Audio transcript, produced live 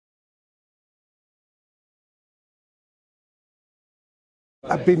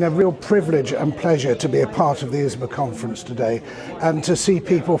It's been a real privilege and pleasure to be a part of the ISMA conference today and to see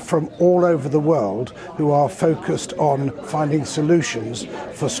people from all over the world who are focused on finding solutions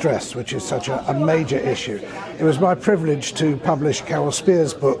for stress, which is such a major issue. It was my privilege to publish Carol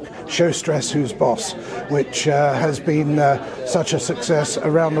Spear's book, Show Stress Who's Boss, which has been such a success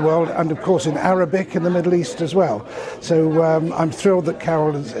around the world and of course in Arabic in the Middle East as well. So I'm thrilled that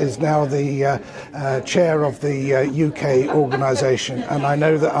Carol is now the chair of the UK organisation, and I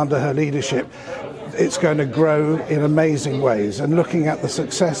know that under her leadership it's going to grow in amazing ways. And looking at the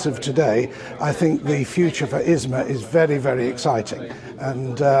success of today, I think the future for ISMA is very, very exciting.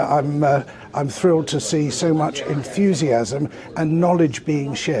 And I'm thrilled to see so much enthusiasm and knowledge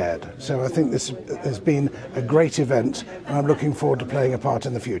being shared. So I think this has been a great event, and I'm looking forward to playing a part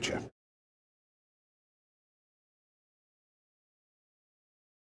in the future.